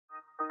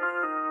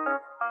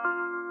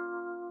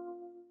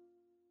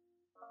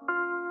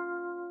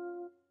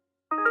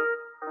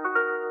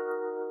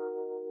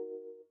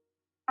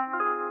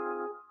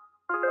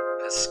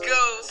Let's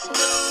go.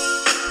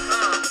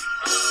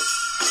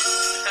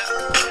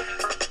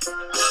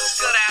 Looks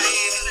good out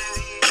here.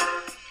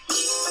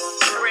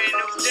 It's a brand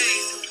new day.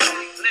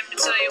 Let me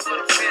tell you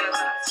what I'm feeling.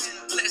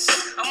 Listen,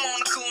 I'm on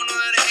the corner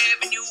of the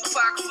avenue,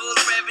 pocket full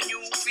of revenue,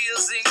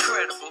 feels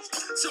incredible.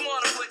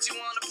 Someone to put you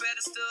on a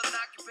pedestal,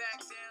 knock you back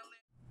down.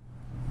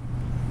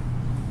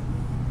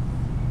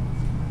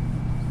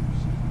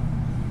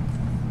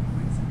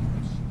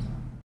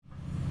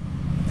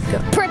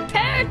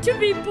 Prepare to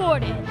be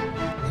boarded.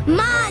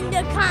 Mind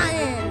the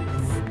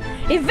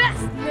cannons!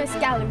 Invest in the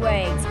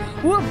scallywags.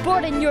 We're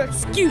boarding your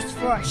excuse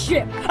for our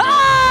ship.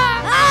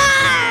 Ah!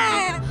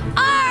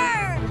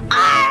 Arr!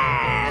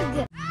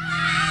 Arg!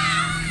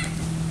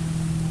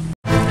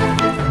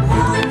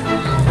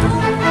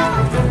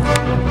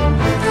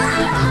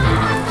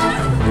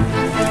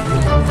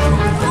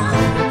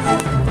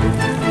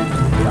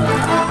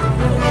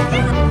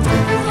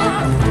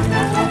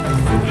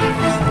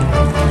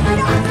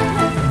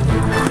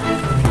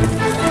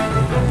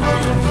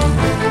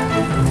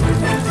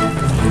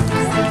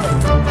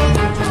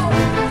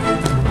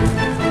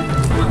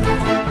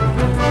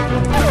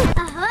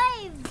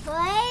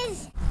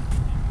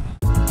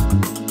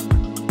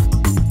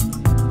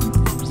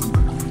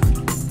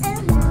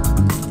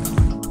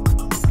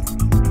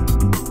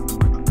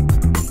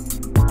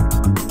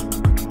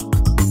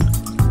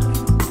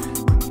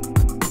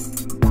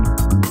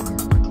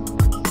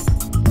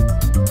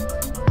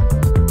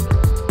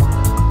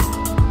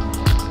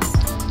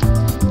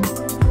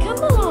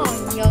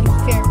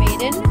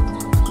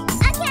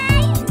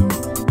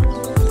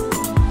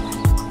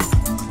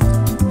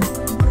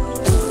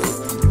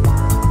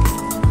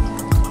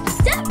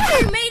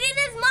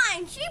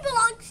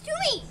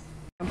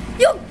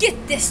 You'll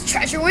get this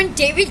treasure when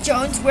Davy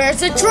Jones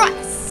wears a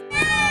dress.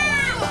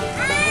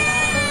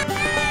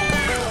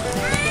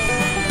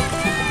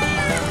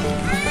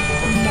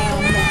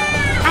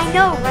 I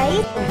know,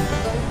 right?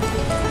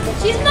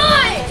 She's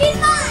mine! She's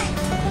mine!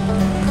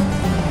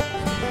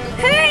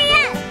 Hurry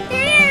up!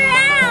 Figure it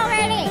out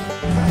already!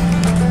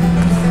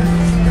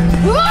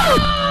 Whoa!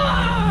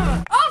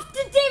 Off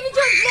to Davy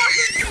Jones'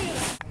 locker room!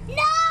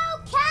 No,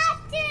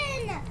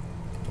 Captain!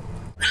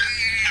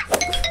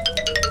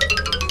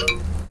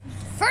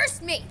 First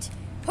mate,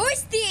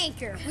 hoist the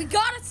anchor. We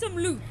got us some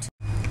loot.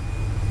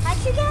 How'd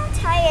you get on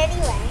tie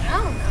anyway? I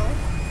don't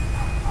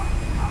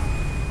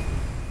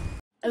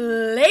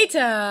know.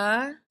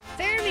 Later.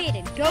 Fair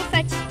maiden, go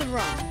fetch the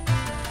rum.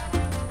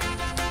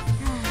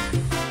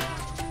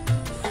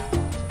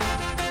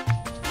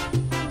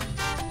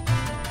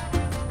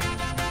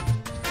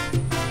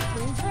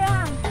 Here's the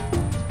rum.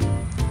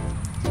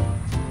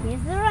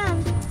 Here's the rum.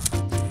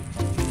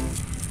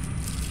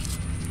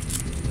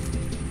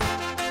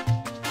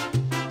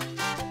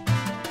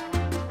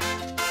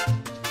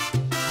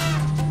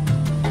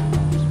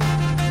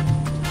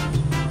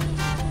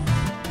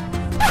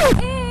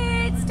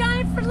 It's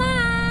time for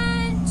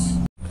lunch.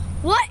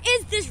 What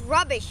is this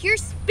rubbish you're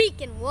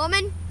speaking,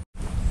 woman?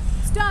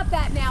 Stop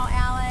that now,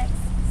 Alex.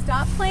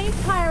 Stop playing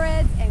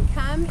pirates and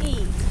come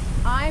eat.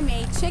 I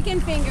made chicken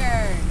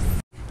fingers.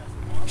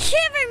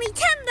 Shiver me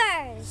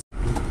timbers!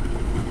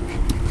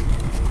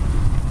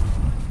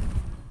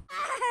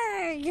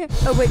 Arg!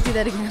 Oh, wait, do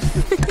that again.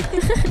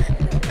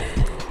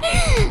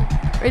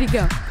 Ready,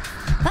 go.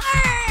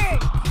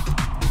 Arg!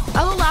 A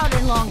little louder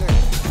and longer.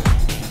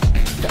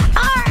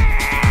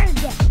 Arg!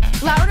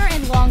 Louder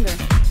and longer.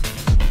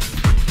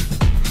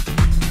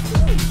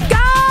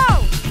 Go!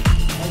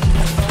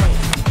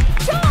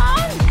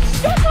 John,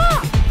 shut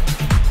up!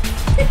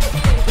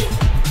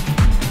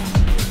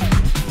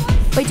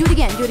 Wait, do it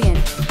again, do it again.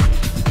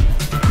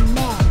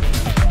 Man,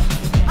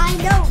 I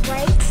know,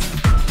 right?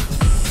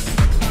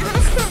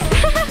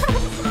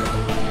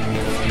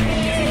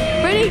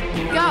 Ready,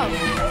 go.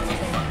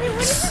 Wait, what are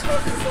you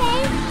supposed to say?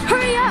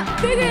 Hurry up,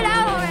 figure it out.